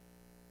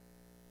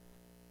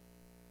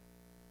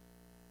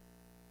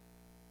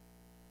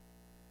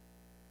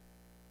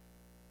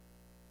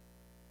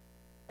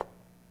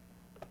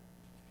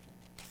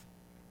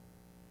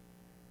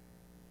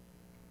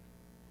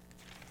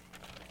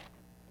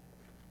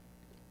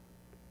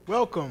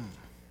Welcome.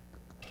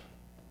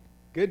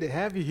 Good to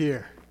have you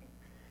here.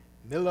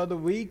 Middle of the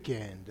week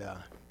and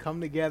come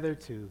together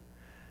to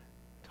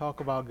talk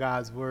about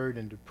God's Word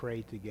and to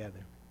pray together.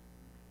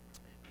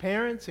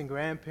 Parents and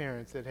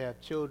grandparents that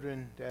have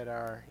children that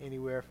are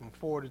anywhere from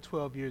 4 to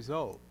 12 years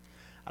old,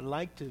 I'd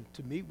like to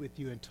meet with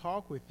you and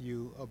talk with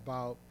you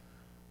about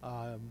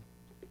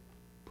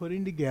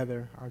putting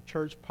together our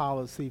church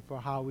policy for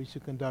how we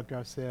should conduct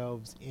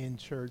ourselves in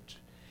church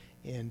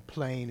and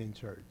playing in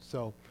church.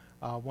 So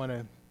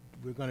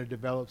we're going to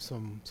develop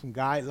some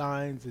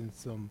guidelines and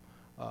some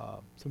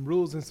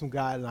rules and some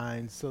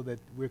guidelines so that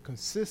we're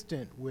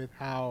consistent with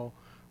how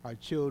our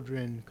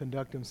children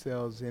conduct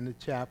themselves in the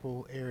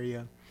chapel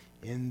area,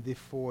 in the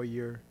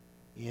foyer,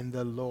 in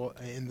the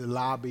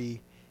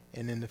lobby,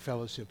 and in the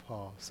fellowship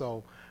hall.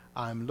 So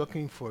I'm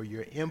looking for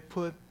your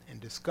input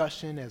and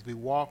discussion as we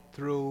walk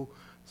through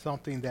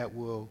something that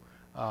will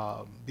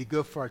be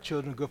good for our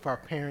children, good for our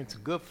parents,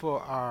 good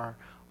for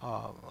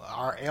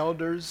our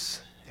elders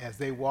as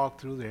they walk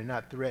through, they're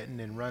not threatened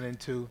and run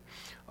into,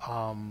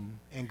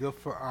 and good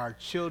for our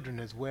children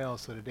as well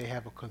so that they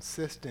have a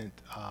consistent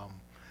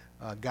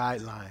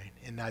guideline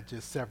and not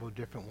just several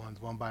different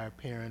ones, one by a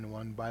parent,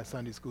 one by a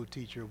Sunday school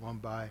teacher, one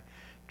by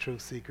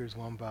truth seekers,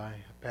 one by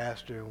a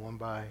pastor, one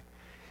by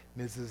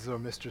Mrs. or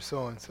Mr.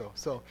 So-and-so.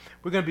 So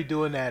we're going to be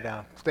doing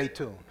that. Stay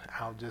tuned.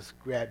 I'll just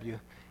grab you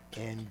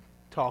and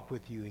talk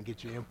with you and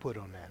get your input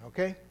on that,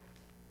 okay?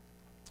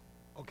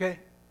 Okay?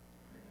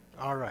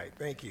 All right,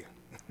 thank you.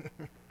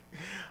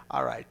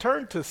 All right,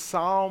 turn to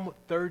Psalm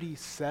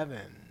 37.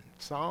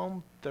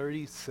 Psalm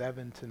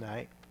 37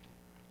 tonight.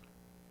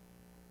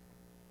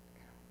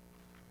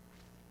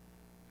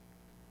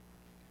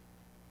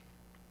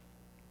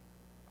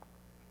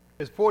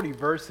 There's 40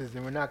 verses,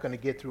 and we're not going to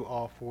get through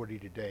all 40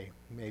 today,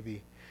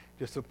 maybe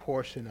just a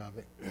portion of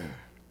it.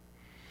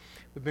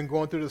 We've been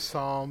going through the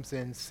Psalms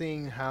and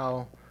seeing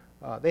how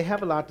they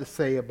have a lot to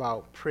say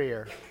about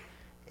prayer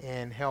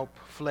and help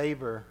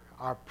flavor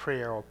our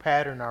prayer or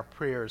pattern our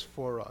prayers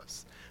for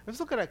us. Let's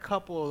look at a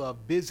couple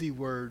of busy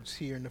words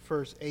here in the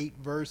first 8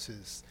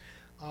 verses.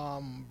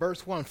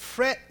 Verse 1,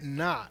 fret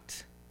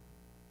not.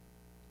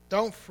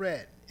 Don't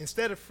fret.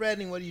 Instead of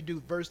fretting, what do you do?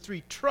 Verse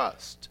 3,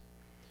 trust.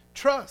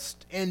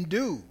 Trust and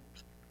do.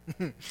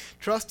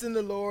 Trust in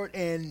the Lord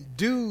and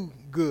do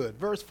good.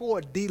 Verse 4,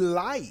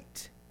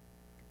 delight.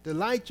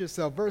 Delight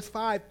yourself. Verse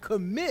 5,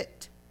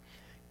 commit.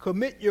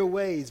 Commit your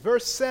ways.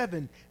 Verse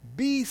 7,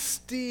 be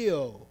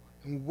still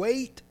and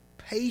wait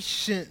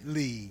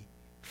patiently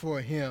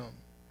for him.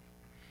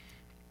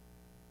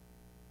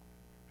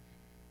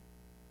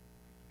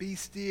 Be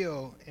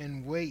still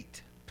and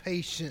wait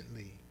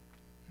patiently.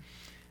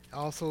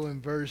 Also in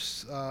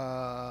verse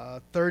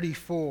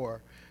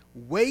 34,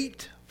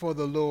 wait for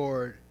the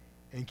Lord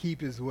and keep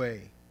his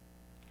way.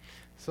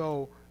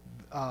 So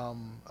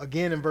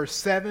again in verse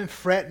 7,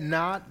 fret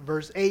not.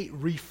 Verse 8,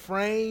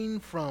 refrain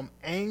from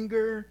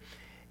anger.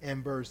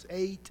 And verse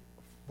 8,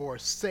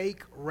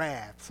 forsake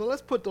wrath. So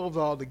let's put those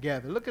all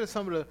together. Look at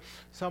some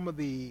of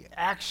the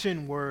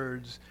action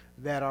words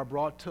that are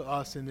brought to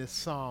us in this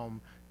psalm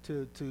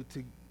to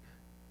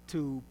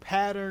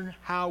pattern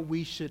how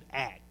we should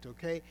act.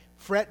 Okay,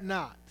 fret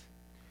not.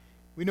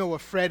 We know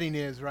what fretting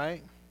is,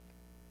 right?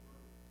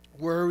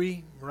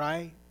 Worry,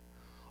 right?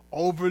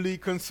 Overly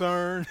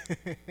concerned,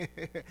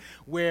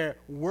 where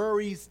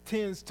worries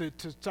tends to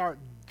start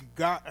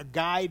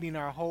guiding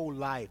our whole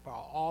life,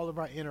 all of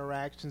our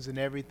interactions and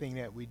everything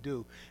that we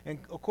do. And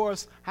of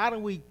course, how do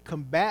we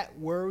combat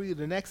worry?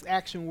 The next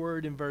action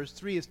word in verse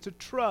 3 is to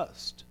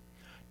trust.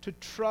 To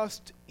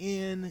trust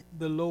in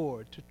the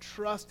Lord, to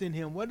trust in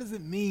him. What does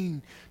it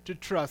mean to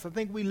trust? I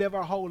think we live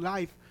our whole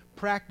life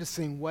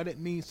practicing what it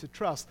means to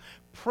trust.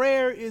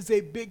 Prayer is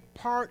a big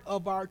part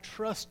of our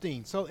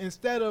trusting. So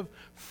instead of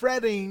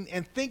fretting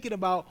and thinking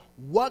about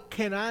what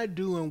can I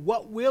do and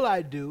what will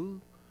I do,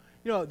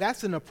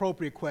 that's an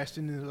appropriate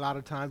question a lot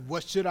of times.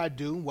 What should I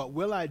do? What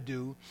will I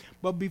do?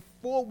 But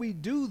before we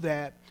do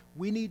that,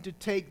 we need to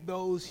take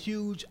those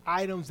huge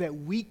items that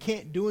we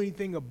can't do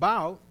anything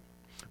about.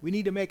 We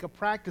need to make a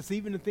practice,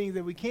 even the things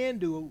that we can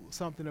do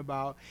something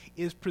about,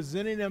 is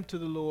presenting them to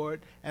the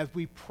Lord as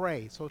we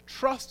pray. So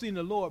trusting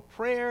the Lord.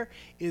 Prayer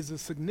is a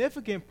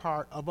significant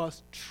part of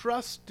us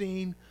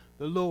trusting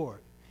the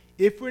Lord.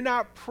 If we're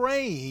not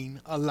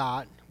praying a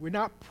lot, we're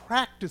not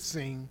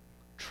practicing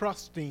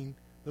trusting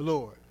the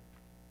Lord.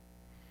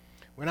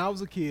 When I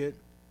was a kid,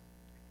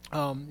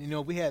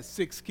 we had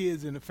 6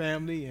 kids in the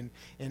family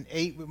and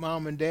 8 with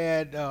mom and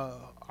dad,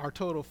 our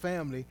total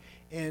family.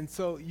 And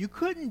so you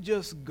couldn't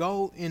just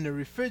go in the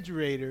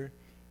refrigerator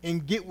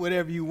and get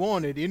whatever you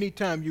wanted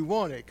anytime you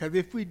wanted. Because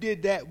if we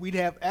did that, we'd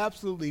have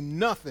absolutely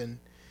nothing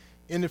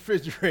in the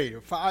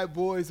refrigerator. 5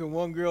 boys and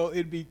 1 girl,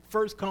 it'd be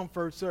first come,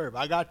 first serve.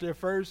 I got there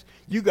first,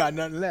 you got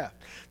nothing left.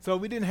 So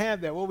we didn't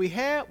have that. What we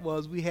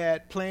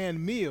had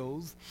planned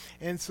meals.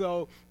 And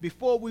so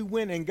before we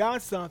went and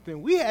got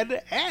something, we had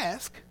to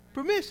ask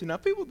permission. Now,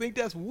 people think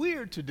that's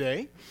weird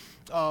today.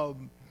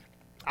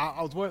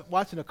 I was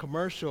watching a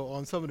commercial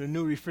on some of the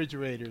new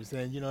refrigerators,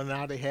 and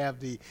now they have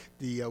the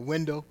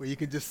window where you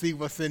can just see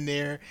what's in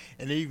there,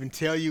 and they even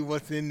tell you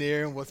what's in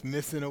there and what's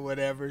missing or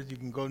whatever. You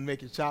can go and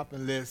make your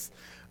shopping list.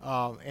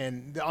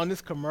 And on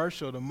this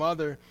commercial, the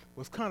mother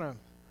was kind of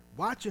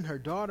watching her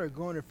daughter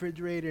go in the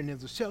refrigerator, and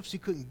there's a shelf she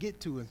couldn't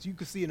get to, and so you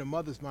could see in the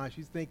mother's mind,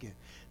 she's thinking,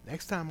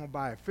 next time I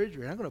buy a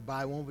refrigerator, I'm going to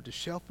buy one with the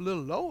shelf a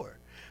little lower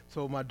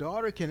so my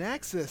daughter can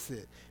access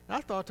it. And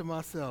I thought to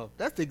myself,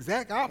 that's the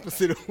exact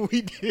opposite of what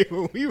we did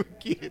when we were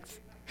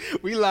kids.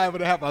 We liable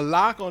to have a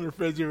lock on the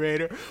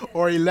refrigerator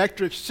or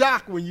electric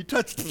shock when you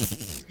touch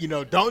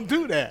it. Don't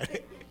do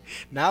that.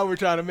 Now we're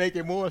trying to make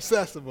it more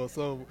accessible.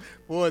 So,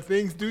 boy,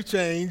 things do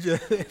change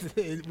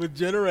with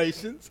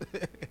generations.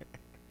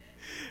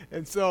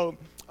 And so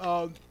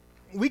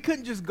we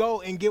couldn't just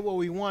go and get what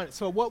we wanted.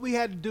 So what we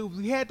had to do,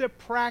 we had to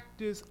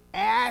practice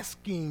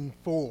asking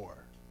for.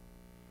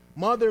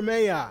 Mother,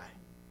 may I?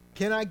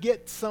 Can I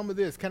get some of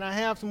this? Can I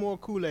have some more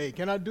Kool-Aid?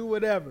 Can I do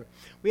whatever?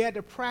 We had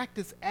to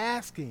practice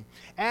asking.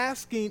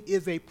 Asking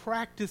is a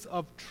practice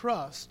of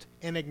trust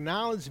and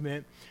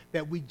acknowledgement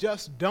that we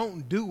just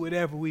don't do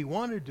whatever we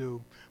want to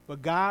do,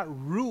 but God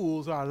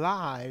rules our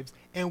lives,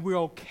 and we're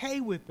okay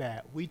with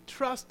that. We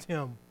trust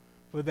him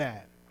for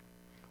that.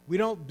 We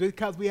don't,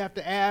 because we have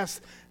to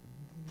ask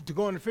to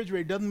go in the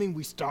refrigerator, doesn't mean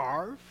we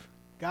starve.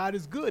 God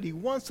is good. He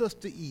wants us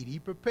to eat. He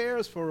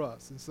prepares for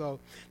us. And so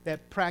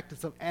that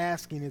practice of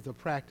asking is a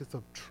practice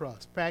of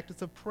trust.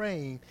 Practice of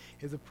praying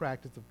is a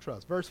practice of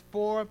trust. Verse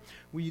 4,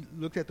 we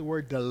looked at the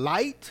word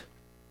delight.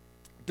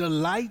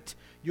 Delight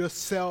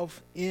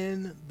yourself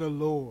in the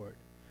Lord.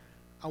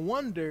 I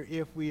wonder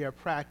if we are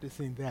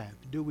practicing that.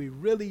 Do we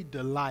really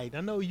delight?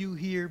 I know you're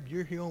here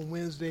on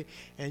Wednesday,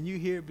 and you're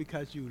here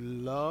because you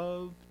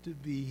love to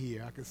be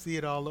here. I can see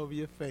it all over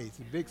your face,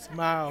 a big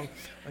smile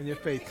on your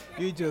face.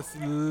 You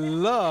just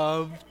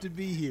love to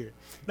be here.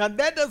 Now,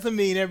 that doesn't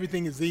mean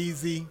everything is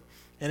easy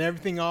and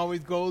everything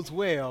always goes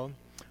well,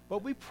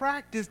 but we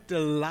practice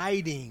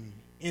delighting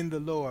in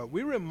the Lord.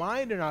 We're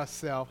reminding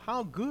ourselves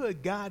how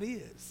good God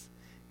is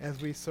as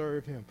we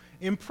serve him.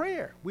 In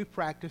prayer, we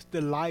practice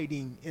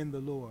delighting in the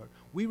Lord.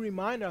 We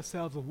remind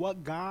ourselves of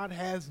what God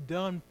has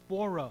done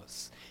for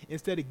us.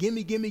 Instead of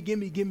gimme, gimme,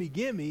 gimme, gimme,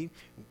 gimme,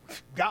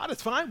 God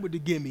is fine with the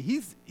gimme.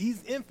 He's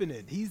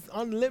infinite. He's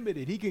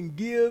unlimited. He can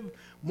give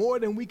more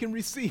than we can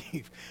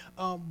receive.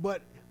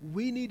 But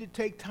we need to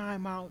take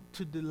time out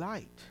to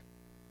delight.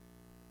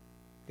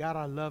 God,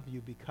 I love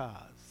you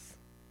because.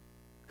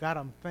 God,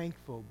 I'm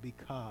thankful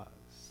because.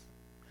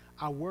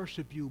 I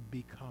worship you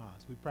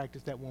because. We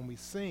practice that when we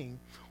sing.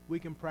 We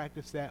can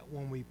practice that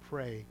when we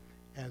pray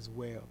as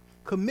well.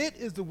 Commit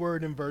is the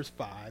word in verse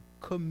 5.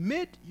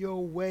 Commit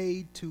your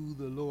way to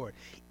the Lord.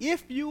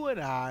 If you and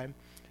I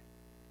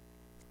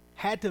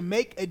had to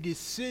make a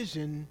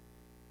decision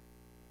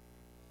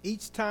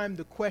each time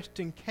the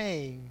question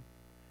came,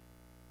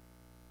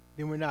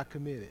 then we're not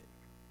committed.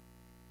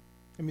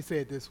 Let me say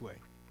it this way.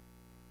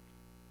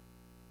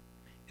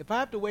 If I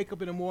have to wake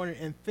up in the morning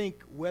and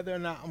think whether or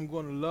not I'm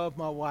going to love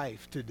my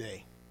wife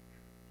today,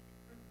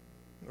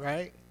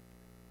 right?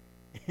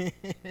 Then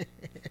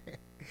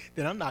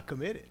I'm not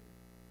committed.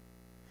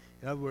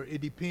 In other words, it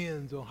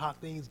depends on how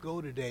things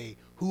go today,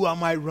 who I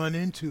might run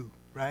into,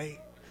 right?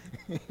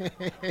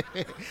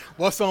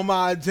 What's on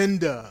my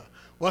agenda?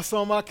 What's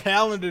on my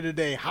calendar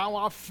today? How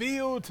I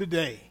feel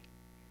today?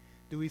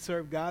 Do we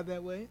serve God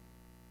that way?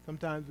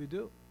 Sometimes we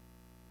do.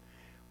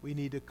 We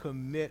need to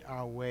commit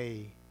our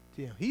way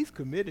to him. He's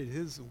committed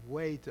his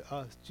way to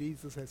us.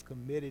 Jesus has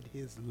committed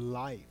his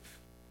life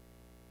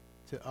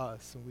to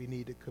us, and we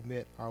need to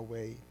commit our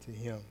way to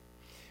him.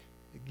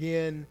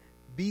 Again,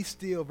 be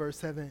still, verse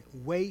 7,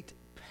 wait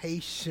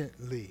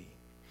patiently.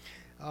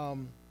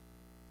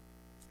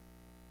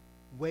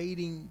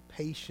 Waiting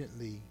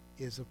patiently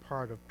is a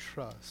part of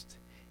trust,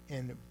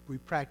 and we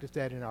practice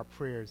that in our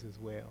prayers as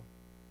well.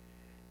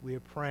 We are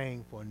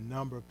praying for a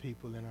number of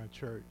people in our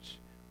church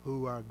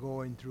who are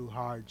going through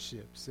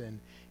hardships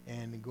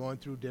and going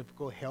through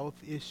difficult health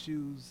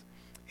issues.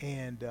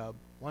 And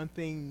one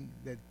thing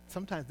that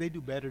sometimes they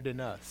do better than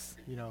us,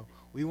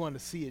 we want to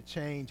see it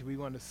change. We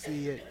want to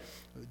see it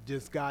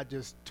God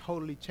just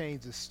totally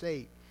change the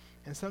state.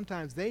 And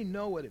sometimes they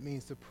know what it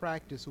means to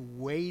practice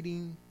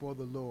waiting for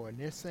the Lord.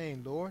 And they're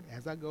saying, Lord,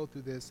 as I go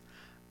through this,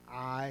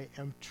 I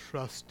am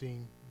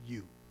trusting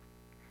you.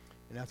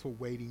 And that's what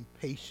waiting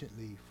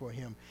patiently for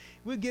him.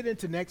 We'll get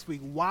into next week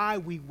why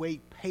we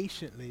wait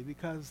patiently,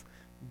 because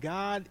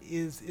God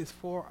is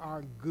for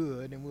our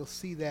good, and we'll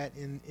see that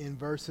in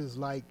verses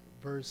like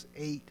verse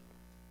 8.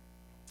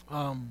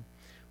 Well,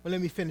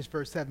 let me finish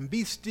verse 7.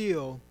 Be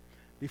still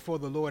before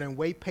the Lord and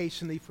wait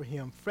patiently for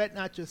him. Fret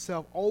not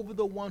yourself over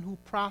the one who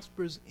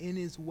prospers in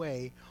his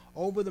way,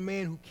 over the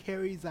man who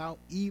carries out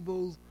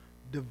evil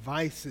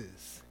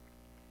devices.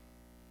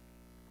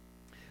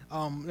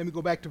 Let me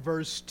go back to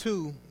verse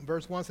 2.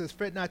 Verse 1 says,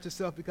 fret not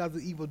yourself because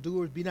of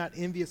evildoers. Be not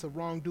envious of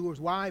wrongdoers.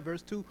 Why?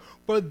 Verse 2,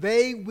 for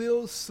they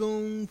will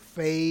soon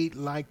fade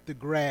like the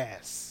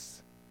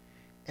grass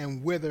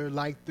and wither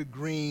like the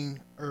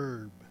green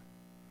herb.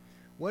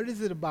 What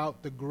is it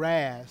about the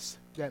grass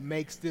that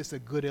makes this a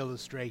good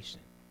illustration?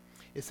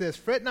 It says,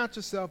 fret not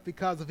yourself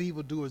because of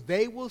evildoers.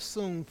 They will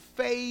soon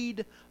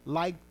fade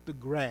like the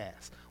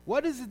grass.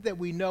 What is it that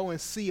we know and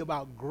see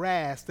about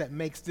grass that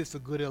makes this a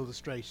good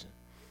illustration?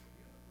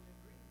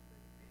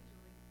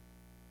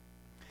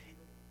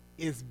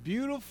 It's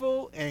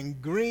beautiful and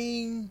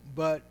green,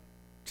 but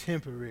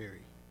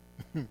temporary.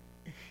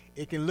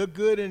 It can look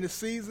good in the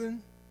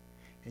season,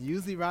 and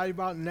usually right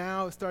about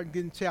now it starts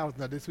getting challenged.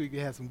 Now this week it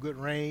had some good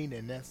rain,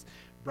 and that's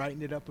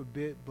brightened it up a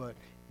bit, but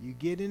you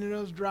get into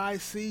those dry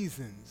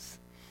seasons,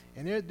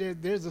 and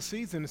there's a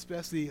season,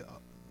 especially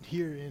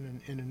here in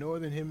the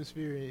northern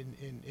hemisphere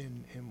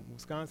in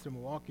Wisconsin,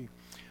 Milwaukee,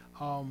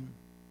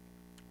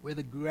 where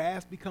the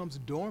grass becomes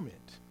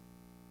dormant.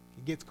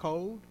 It gets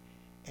cold,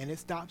 and it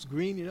stops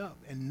greening up,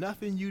 and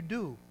nothing you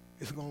do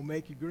is going to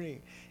make it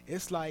green.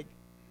 It's like,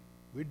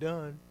 we're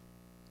done.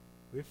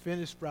 We're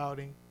finished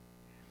sprouting.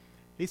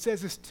 He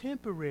says it's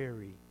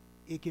temporary.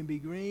 It can be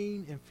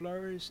green and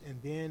flourish, and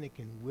then it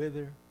can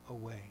wither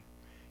away.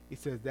 He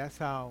says that's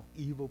how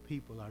evil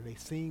people are. They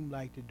seem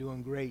like they're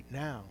doing great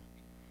now,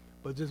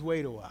 but just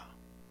wait a while.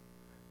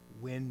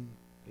 When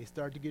they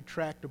start to get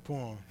tracked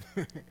upon,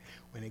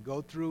 when they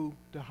go through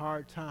the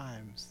hard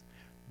times,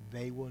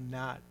 they will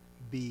not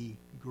be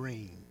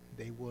green.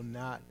 They will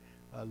not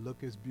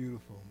look as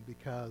beautiful,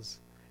 because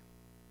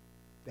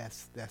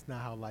that's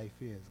not how life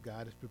is.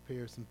 God has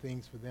prepared some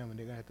things for them, and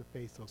they're going to have to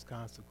face those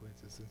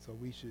consequences. And so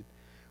we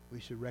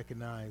should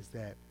recognize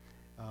that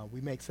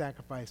we make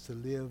sacrifice to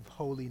live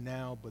holy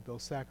now, but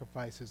those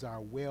sacrifices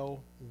are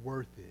well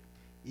worth it,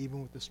 even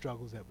with the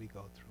struggles that we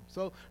go through.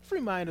 So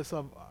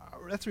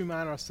let's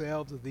remind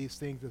ourselves of these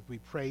things as we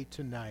pray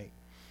tonight,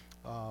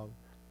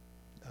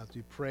 as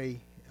we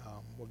pray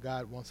what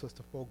God wants us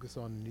to focus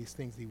on and these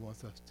things he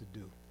wants us to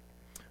do.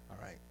 All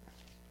right.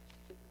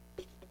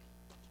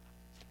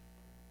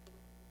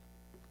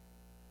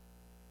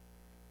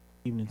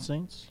 Evening,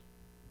 saints.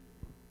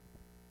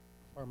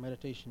 For our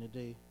meditation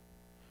today,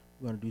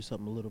 we're going to do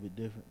something a little bit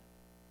different.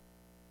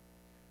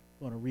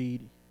 We're going to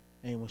read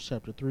Amos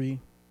chapter 3,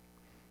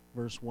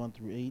 verse 1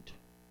 through 8.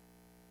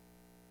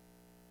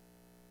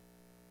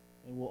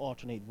 And we'll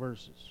alternate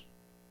verses.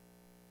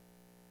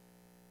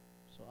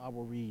 So I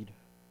will read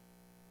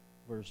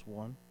verse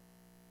 1,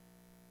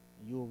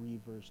 and you'll read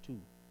verse 2.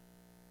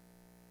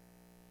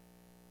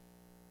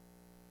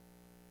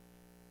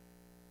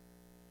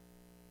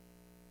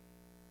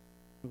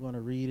 We're going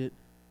to read it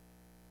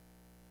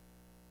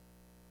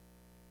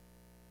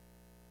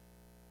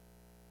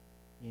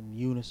in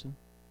unison.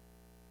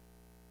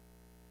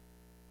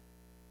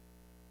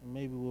 And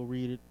maybe we'll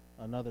read it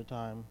another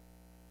time.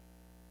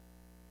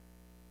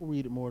 We'll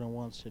read it more than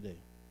once today.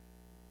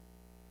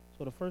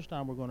 So the first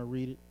time we're going to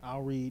read it,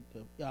 I'll read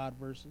the odd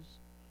verses.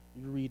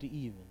 You read the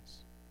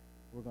evens.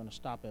 We're going to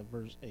stop at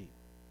verse 8.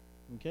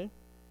 Okay?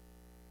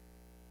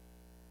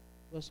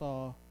 Let's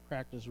all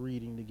practice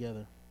reading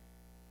together.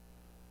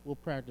 We'll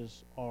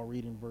practice all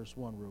reading verse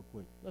 1 real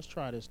quick. Let's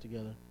try this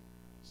together.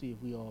 See if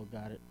we all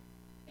got it.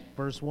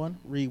 Verse 1,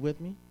 read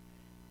with me.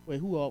 Wait,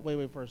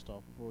 first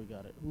off, before we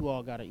got it. Who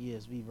all got an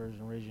ESV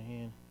version? Raise your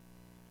hand.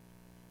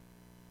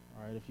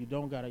 All right, if you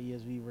don't got an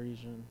ESV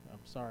version, I'm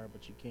sorry,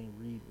 but you can't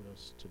read with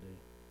us today.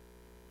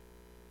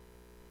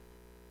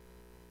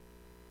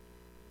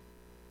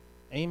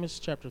 Amos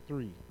chapter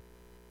 3,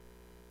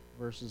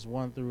 verses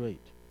 1 through 8.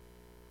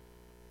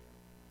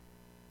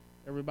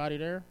 Everybody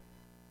there?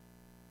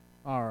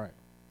 All right.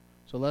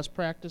 So let's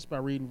practice by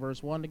reading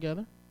verse 1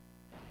 together.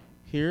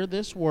 Hear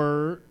this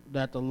word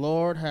that the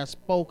Lord has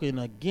spoken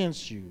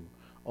against you,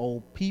 O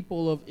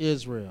people of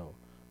Israel,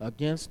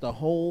 against the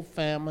whole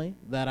family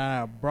that I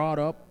have brought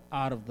up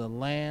out of the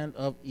land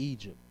of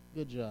Egypt.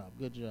 Good job.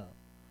 Good job.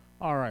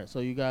 All right. So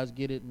you guys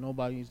get it.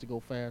 Nobody needs to go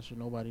faster.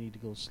 Nobody needs to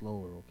go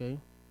slower. Okay?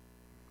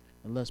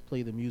 And let's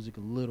play the music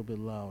a little bit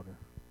louder.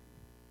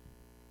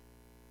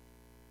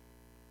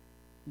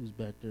 Who's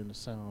back there in the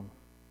sound?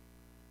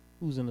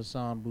 Who's in the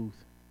sound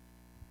booth?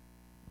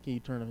 Can you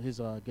turn his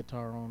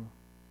guitar on?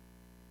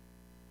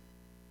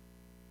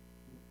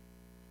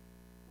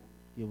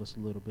 Give us a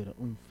little bit of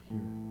oomph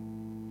here.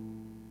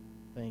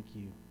 Thank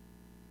you.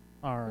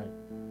 All right.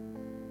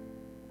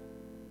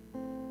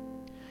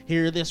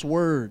 Hear this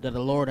word that the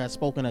Lord has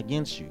spoken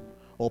against you,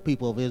 O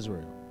people of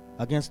Israel,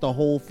 against the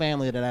whole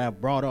family that I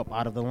have brought up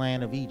out of the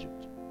land of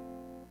Egypt.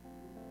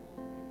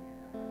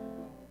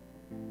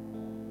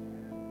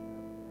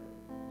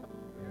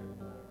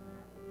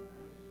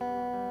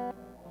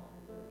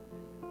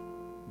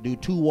 Do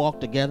two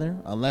walk together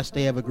unless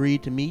they have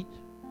agreed to meet?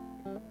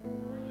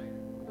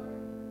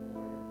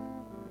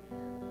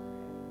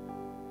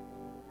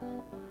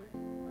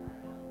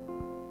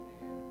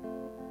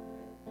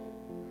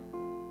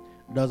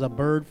 Does a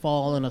bird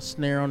fall in a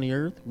snare on the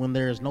earth when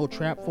there is no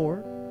trap for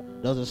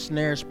it? Does a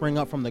snare spring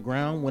up from the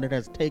ground when it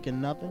has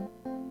taken nothing?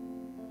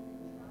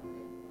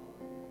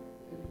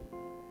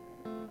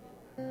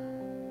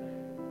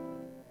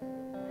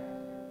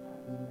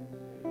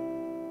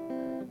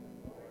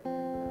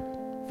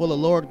 For the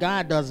Lord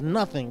God does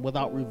nothing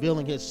without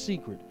revealing his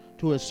secret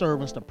to his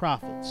servants, the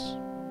prophets.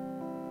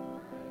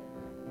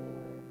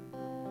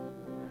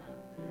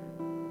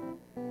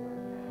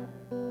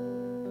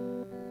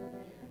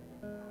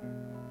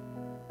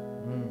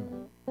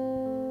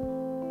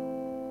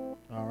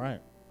 All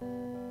right.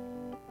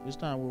 This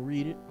time we'll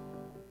read it,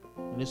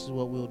 and this is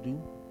what we'll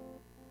do.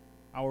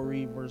 I will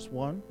read verse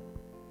 1,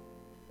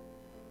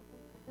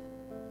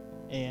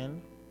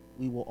 and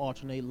we will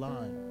alternate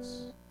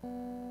lines.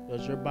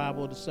 Does your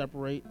Bible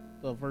separate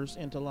the verse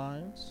into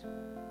lines?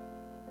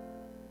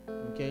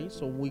 Okay,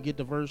 so when we get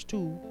to verse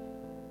 2,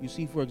 you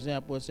see, for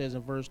example, it says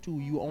in verse 2,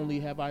 you only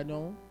have I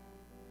known.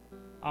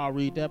 I'll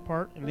read that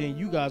part, and then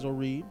you guys will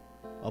read,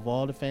 of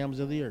all the families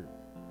of the earth.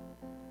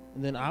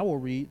 And then I will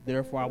read,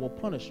 therefore I will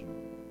punish you.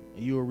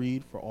 And you will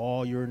read, for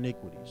all your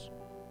iniquities.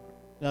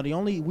 Now, the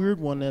only weird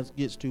one that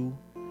gets to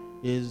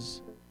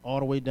is all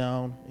the way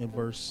down in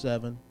verse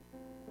 7.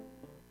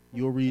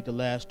 You'll read the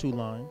last two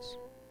lines.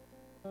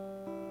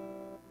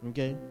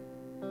 Okay?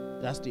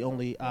 That's the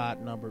only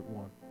odd numbered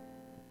one.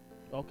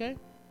 Okay?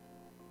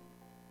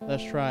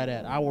 Let's try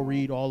that. I will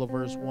read all of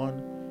verse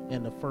 1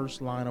 and the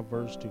first line of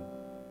verse 2.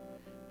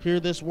 Hear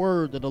this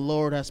word that the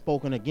Lord has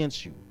spoken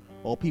against you,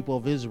 O people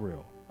of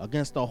Israel,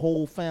 against the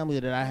whole family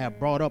that I have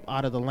brought up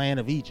out of the land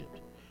of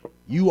Egypt.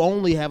 You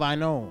only have I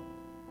known.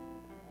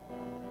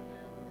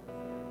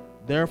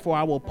 Therefore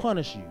I will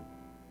punish you.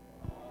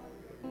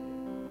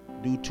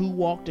 Do two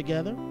walk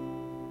together?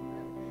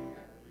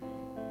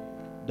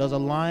 Does a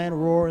lion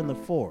roar in the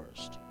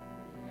forest?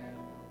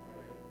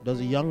 Does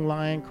a young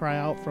lion cry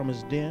out from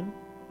his den?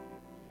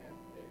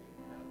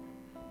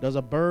 Does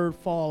a bird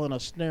fall in a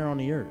snare on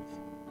the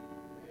earth?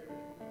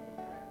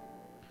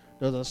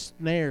 Does a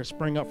snare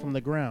spring up from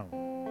the ground?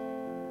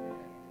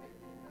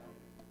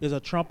 Is a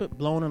trumpet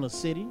blown in a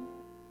city?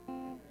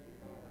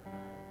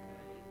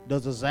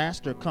 Does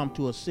disaster come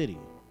to a city?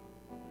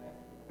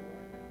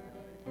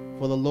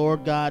 For the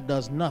Lord God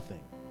does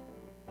nothing.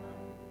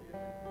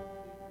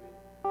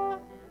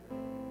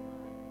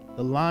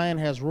 The lion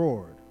has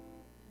roared.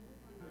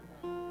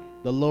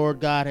 The Lord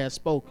God has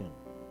spoken.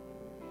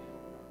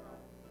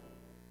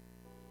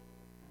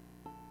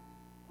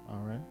 All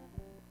right.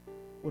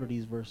 What are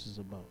these verses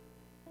about?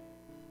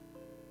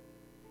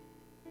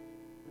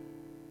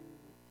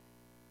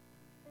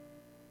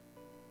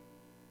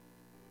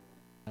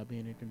 Not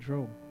being in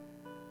control.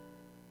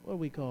 What do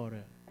we call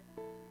that?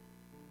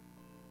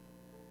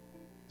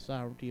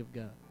 Sovereignty of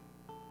God.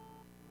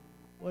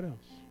 What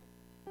else?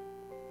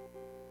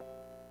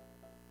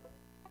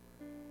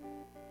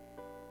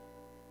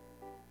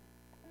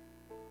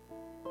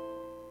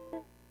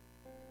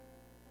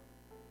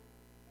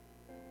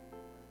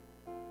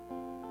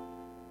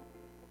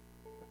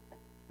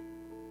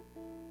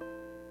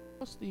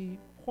 What's the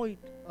point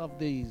of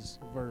these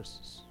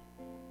verses?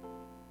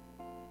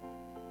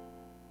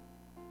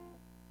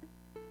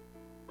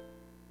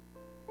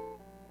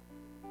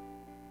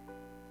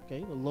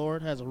 Okay, the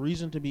Lord has a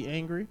reason to be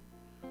angry.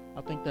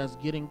 I think that's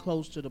getting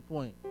close to the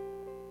point.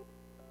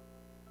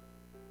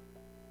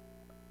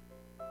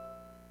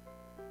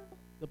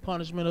 The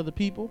punishment of the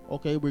people.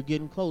 Okay, we're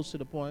getting close to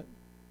the point.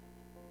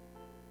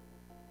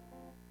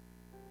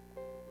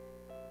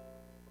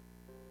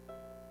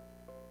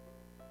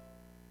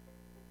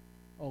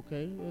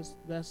 Okay,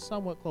 that's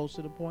somewhat close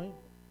to the point.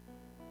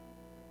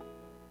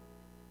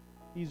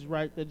 He's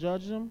right to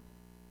judge them.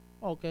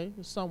 Okay,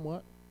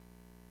 somewhat.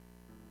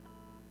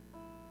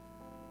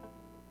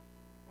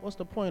 What's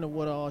the point of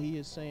what all he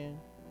is saying?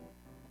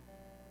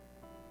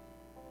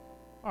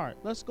 All right,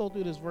 let's go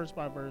through this verse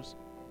by verse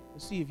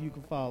and see if you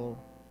can follow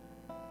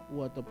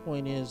what the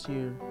point is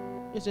here.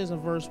 It says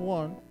in verse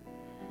 1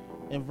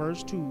 and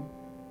verse 2,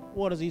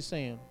 what is he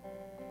saying?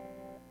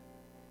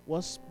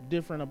 What's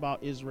different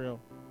about Israel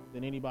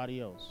than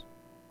anybody else?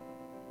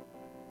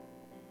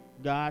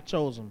 God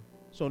chose them.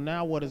 So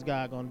now what is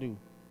God going to do?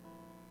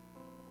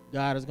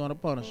 God is going to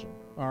punish them.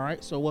 All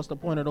right, so what's the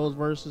point of those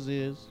verses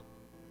is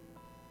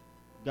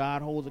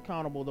God holds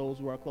accountable those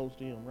who are close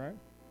to him, right?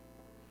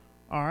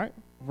 All right,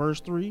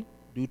 verse 3,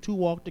 do two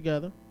walk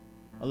together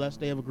unless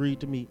they have agreed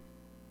to meet.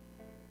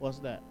 What's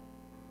that?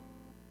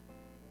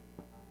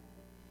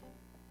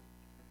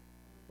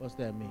 What's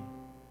that mean?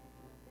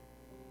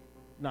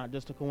 Not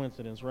just a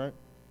coincidence, right?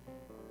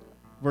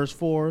 Verse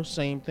 4,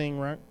 same thing,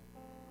 right?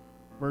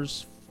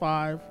 Verse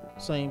 5,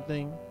 same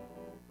thing.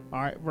 All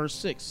right, verse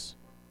 6,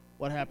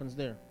 what happens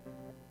there?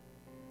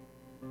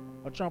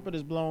 A trumpet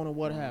is blown, and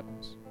what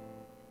happens?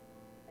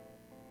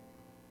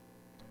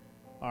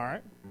 All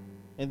right,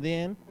 and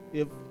then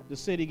if the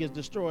city gets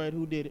destroyed,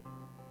 who did it?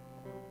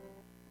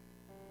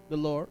 The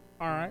Lord.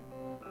 All right,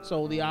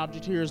 so the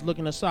object here is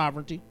looking at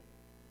sovereignty.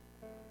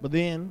 But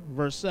then,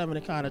 verse 7,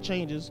 it kind of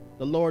changes.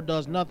 The Lord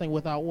does nothing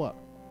without what?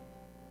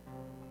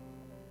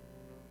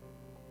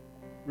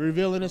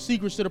 Revealing his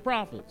secrets to the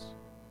prophets.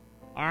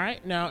 All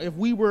right, now if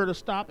we were to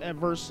stop at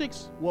verse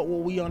 6, what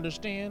will we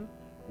understand?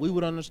 We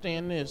would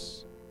understand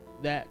this,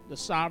 that the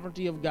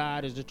sovereignty of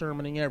God is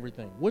determining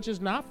everything, which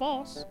is not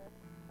false,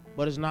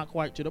 but it's not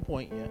quite to the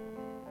point yet.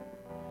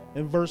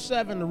 In verse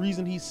 7, the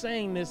reason he's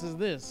saying this is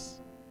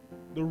this.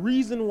 The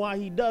reason why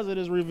he does it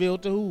is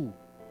revealed to who?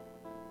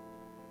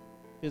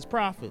 His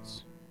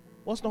prophets.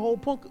 What's the whole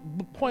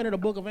point of the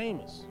book of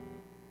Amos?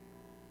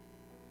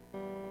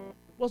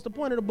 What's the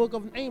point of the book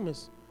of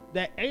Amos?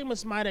 That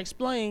Amos might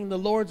explain the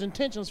Lord's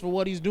intentions for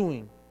what he's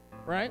doing,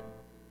 right?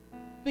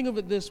 Think of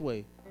it this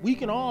way. We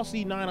can all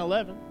see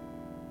 9/11.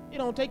 It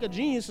don't take a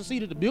genius to see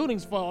that the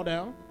buildings fall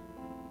down,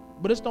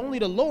 but it's only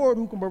the Lord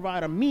who can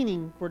provide a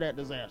meaning for that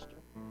disaster,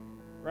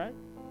 right?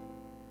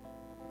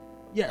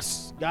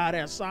 Yes, God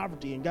has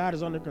sovereignty and God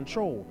is under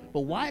control,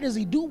 but why does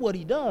he do what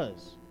he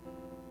does?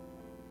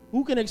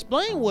 Who can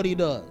explain what he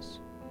does?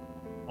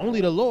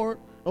 Only the Lord.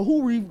 Or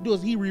who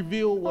does he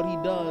reveal what he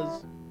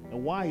does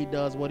and why he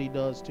does what he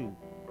does to?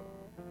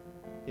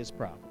 His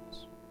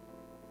prophets.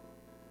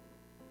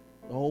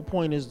 The whole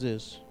point is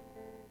this,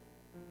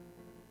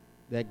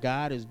 that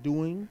God is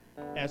doing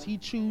as he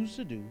chooses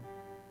to do,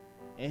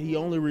 and he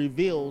only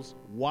reveals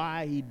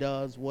why he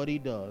does what he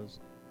does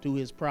to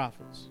his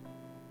prophets.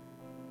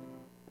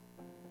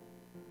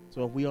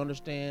 So if we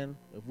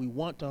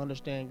want to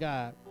understand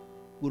God,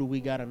 who do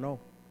we got to know?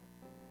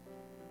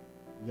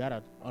 We got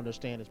to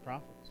understand his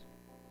prophets,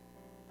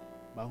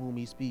 by whom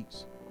he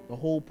speaks. The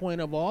whole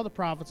point of all the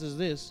prophets is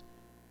this.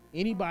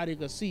 Anybody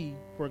could see,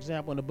 for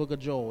example, in the book of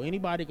Joel,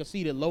 anybody could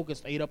see that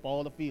locusts ate up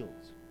all the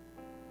fields.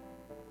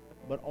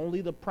 But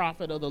only the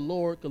prophet of the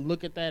Lord could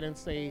look at that and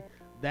say,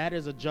 that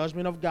is a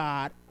judgment of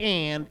God,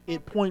 and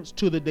it points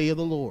to the day of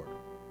the Lord.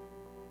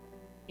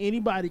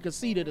 Anybody could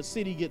see that a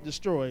city get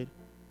destroyed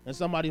and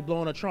somebody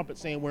blowing a trumpet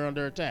saying we're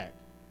under attack.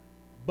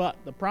 But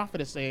the prophet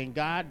is saying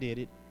God did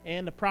it,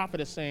 and the prophet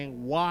is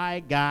saying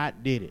why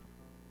God did it.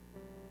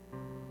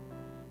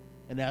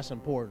 And that's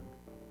important.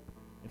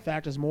 In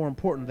fact, it's more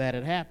important that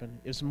it happened.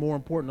 It's more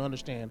important to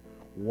understand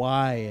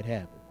why it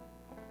happened.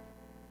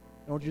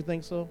 Don't you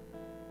think so?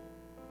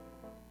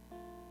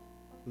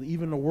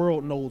 Even the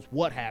world knows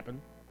what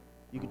happened.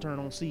 You can turn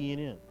on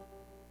CNN.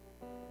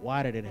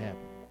 Why did it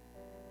happen?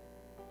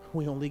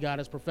 We only got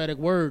his prophetic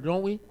word,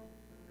 don't we?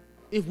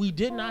 If we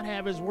did not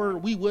have his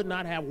word, we would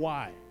not have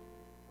why.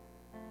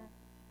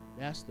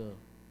 That's the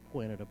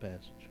point of the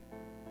passage.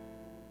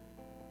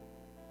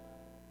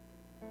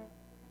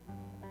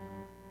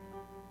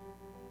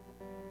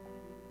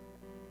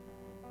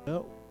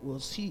 Well, we'll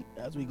see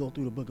as we go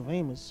through the book of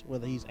Amos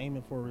whether he's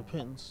aiming for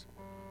repentance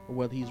or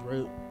whether he's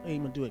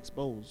aiming to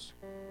expose,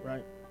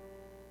 right?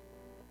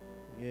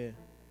 Yeah.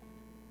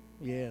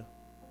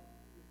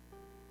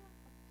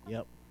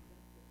 Yep.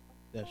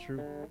 That's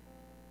true.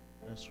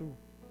 That's true.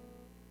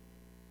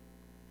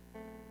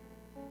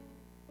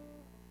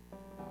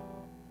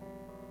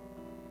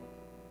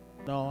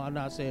 No, I'm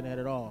not saying that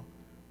at all.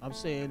 I'm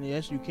saying,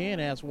 yes, you can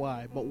ask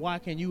why, but why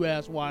can you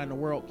ask why and the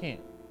world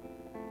can't?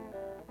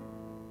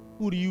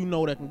 Who do you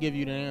know that can give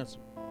you the answer?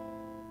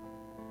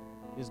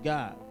 It's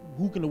God.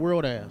 Who can the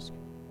world ask?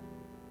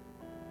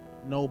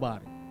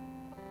 Nobody.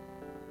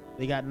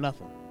 They got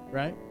nothing,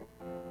 right?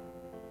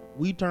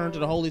 We turn to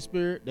the Holy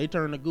Spirit, they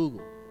turn to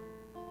Google.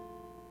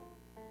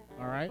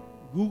 All right?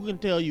 Google can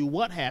tell you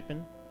what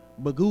happened,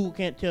 but Google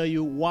can't tell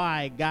you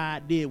why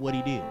God did what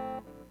he did.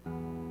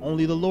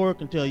 Only the Lord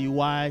can tell you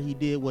why he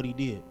did what he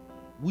did.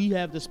 We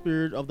have the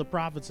spirit of the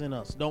prophets in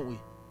us, don't we?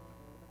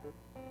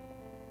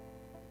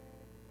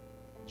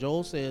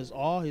 Joel says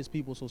all his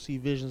people shall see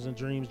visions and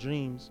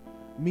dreams,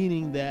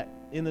 meaning that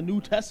in the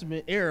New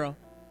Testament era,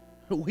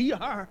 we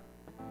have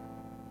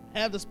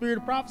the spirit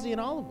of prophecy in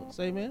all of us.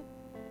 Amen?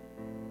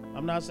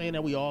 I'm not saying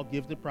that we all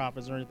gifted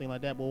prophets or anything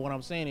like that, but what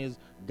I'm saying is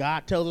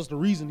God tells us the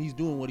reason he's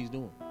doing what he's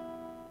doing.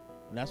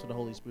 And that's what the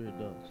Holy Spirit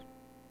does.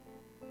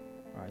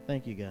 All right,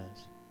 thank you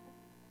guys.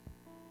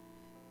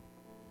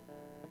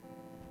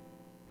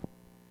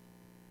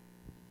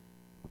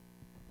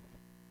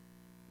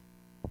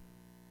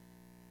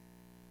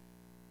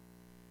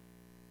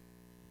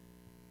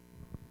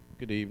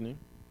 Good evening.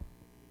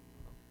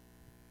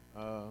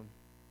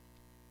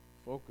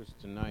 Focus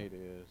tonight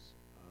is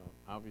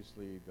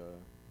obviously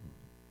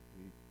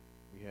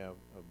we have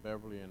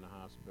Beverly in the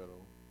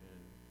hospital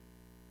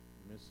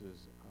and Mrs.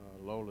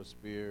 Lola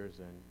Spears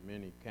and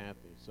Minnie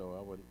Cathy. So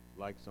I would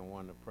like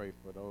someone to pray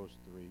for those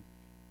three.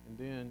 And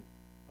then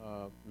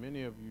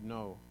many of you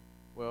know,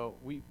 well,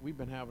 we've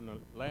been having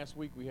last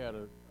week we had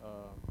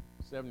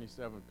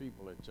 77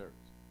 people at church.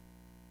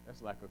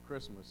 That's like a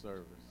Christmas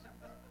service.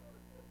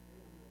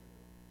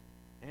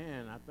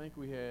 And I think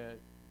we had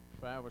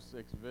 5 or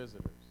 6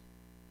 visitors.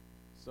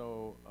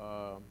 So,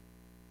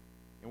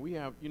 and we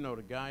have,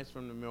 the guys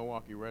from the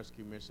Milwaukee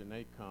Rescue Mission,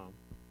 they come.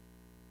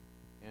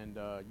 And,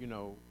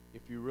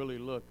 if you really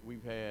look,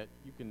 we've had,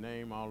 you can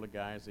name all the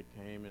guys that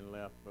came and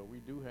left, but we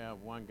do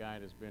have one guy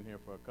that's been here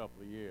for a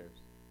couple of years,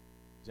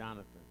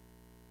 Jonathan.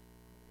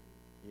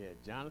 Yeah,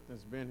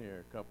 Jonathan's been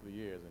here a couple of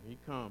years, and he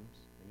comes,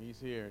 and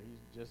he's here.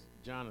 He's just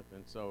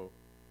Jonathan. So,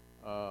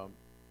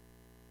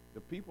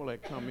 the people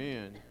that come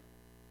in,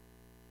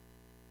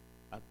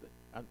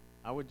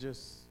 I would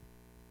just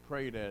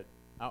pray that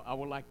I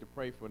would like to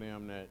pray for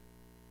them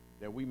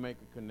that we make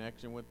a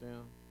connection with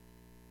them,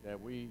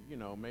 that we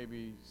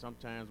maybe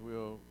sometimes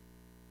we'll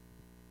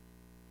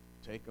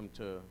take them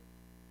to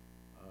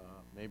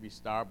maybe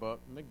Starbucks,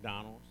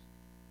 McDonald's,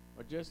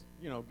 or just,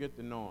 get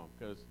to know them.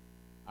 Because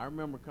I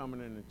remember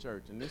coming into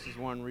church, and this is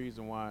one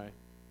reason why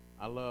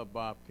I love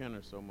Bob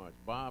Kenner so much.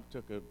 Bob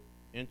took an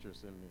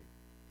interest in me,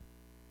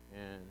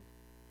 and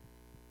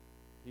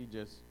he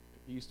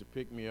used to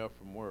pick me up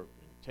from work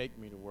and take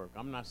me to work.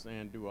 I'm not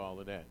saying do all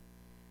of that,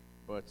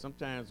 but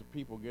sometimes the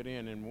people get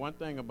in, and one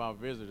thing about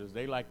visitors,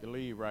 they like to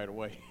leave right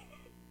away.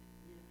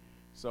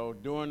 So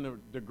during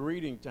the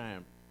greeting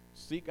time,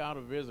 seek out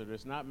a visitor.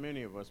 It's not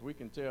many of us. We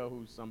can tell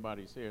who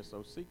somebody's here,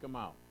 so seek them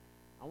out.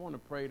 I want to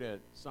pray that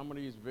some of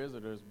these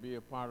visitors be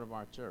a part of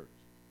our church.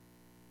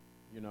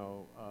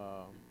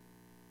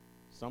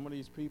 Some of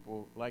these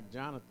people, like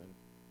Jonathan,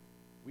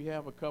 we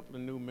have a couple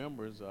of new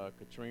members,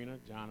 Katrina,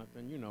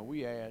 Jonathan.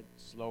 We add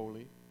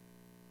slowly.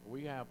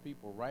 We have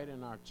people right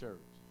in our church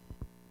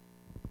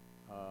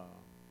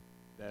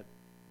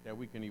that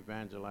we can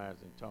evangelize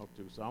and talk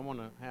to. So I want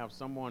to have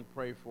someone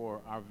pray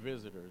for our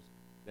visitors,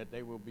 that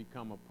they will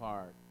become a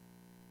part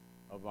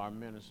of our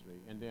ministry,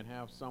 and then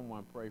have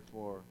someone pray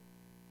for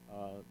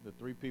the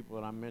 3 people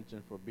that I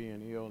mentioned for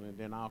being ill, and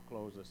then I'll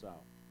close us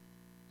out.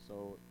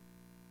 So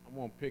I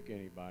won't pick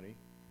anybody.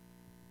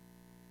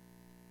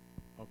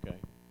 Okay.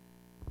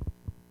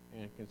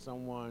 And can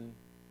someone,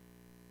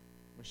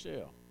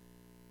 Michelle,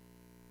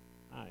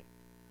 hi.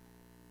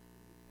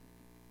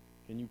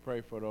 Can you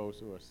pray for those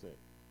who are sick?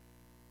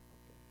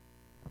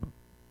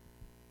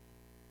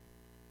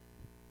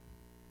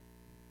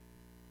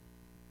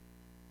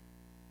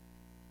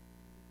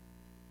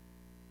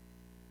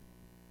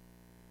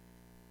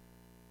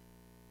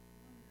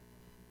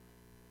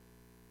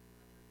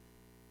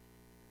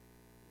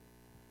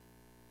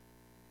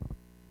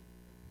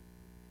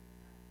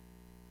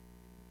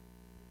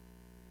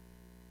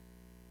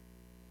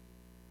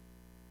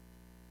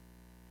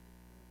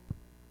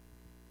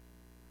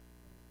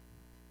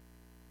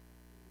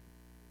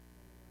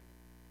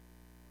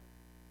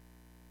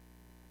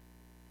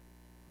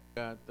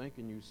 God,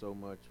 thanking you so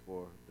much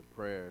for the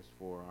prayers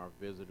for our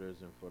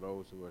visitors and for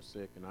those who are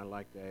sick. And I'd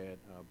like to add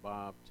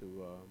Bob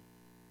to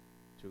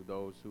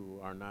those who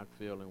are not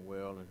feeling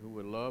well and who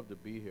would love to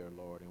be here,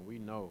 Lord. And we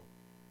know,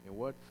 and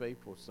what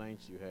faithful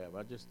saints you have.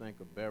 I just think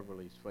of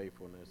Beverly's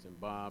faithfulness and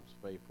Bob's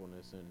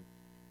faithfulness and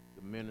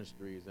the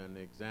ministries and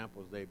the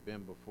examples they've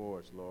been before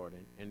us, Lord.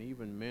 And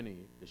even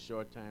Minnie, the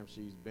short time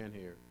she's been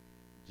here,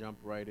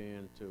 jumped right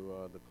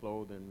into the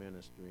clothing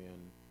ministry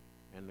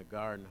and the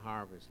garden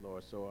harvest,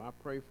 Lord. So I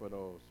pray for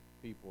those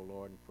people,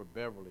 Lord, and for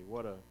Beverly.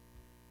 What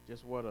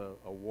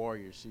a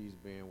warrior she's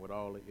been with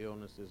all the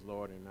illnesses,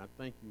 Lord. And I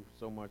thank you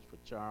so much for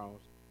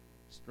Charles.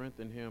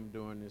 Strengthen him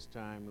during this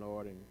time,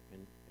 Lord,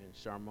 and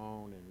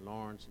Charmone and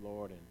Lawrence,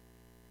 Lord,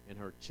 and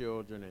her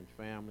children and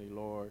family,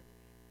 Lord.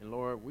 And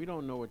Lord, we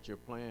don't know what your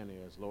plan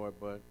is, Lord,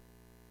 but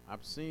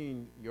I've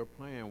seen your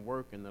plan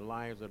work in the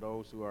lives of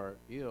those who are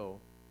ill,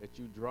 that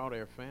you draw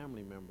their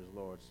family members,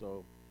 Lord.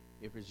 So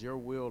if it's your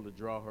will to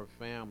draw her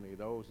family,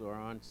 those who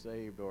are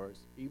unsaved, or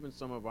even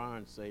some of our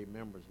unsaved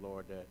members,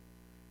 Lord, that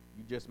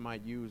you just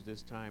might use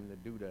this time to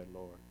do that,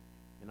 Lord.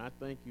 And I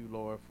thank you,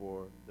 Lord,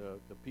 for the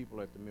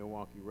people at the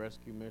Milwaukee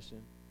Rescue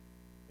Mission.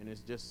 And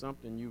it's just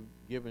something you've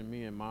given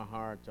me in my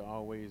heart to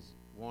always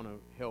want to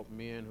help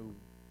men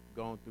who've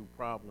gone through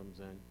problems.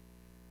 And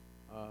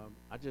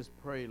I just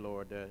pray,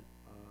 Lord, that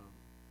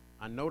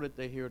I know that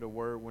they hear the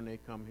word when they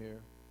come here.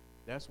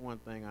 That's one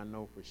thing I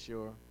know for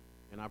sure.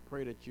 And I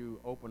pray that you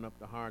open up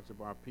the hearts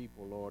of our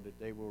people, Lord, that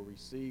they will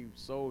receive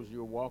souls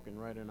you're walking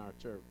right in our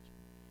church.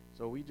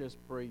 So we just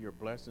pray your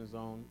blessings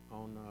on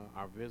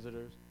our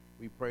visitors.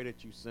 We pray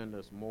that you send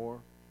us more.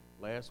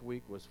 Last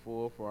week was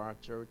full for our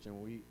church,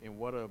 and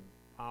what a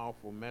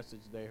powerful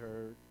message they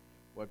heard,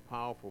 what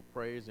powerful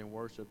praise and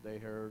worship they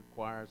heard,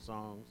 choir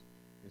songs.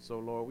 And so,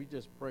 Lord, we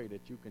just pray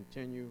that you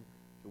continue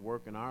to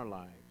work in our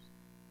lives,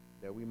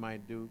 that we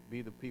might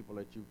be the people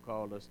that you've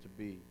called us to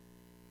be.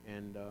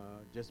 And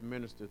just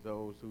minister to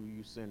those who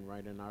you send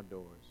right in our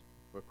doors.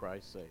 For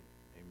Christ's sake,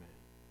 amen.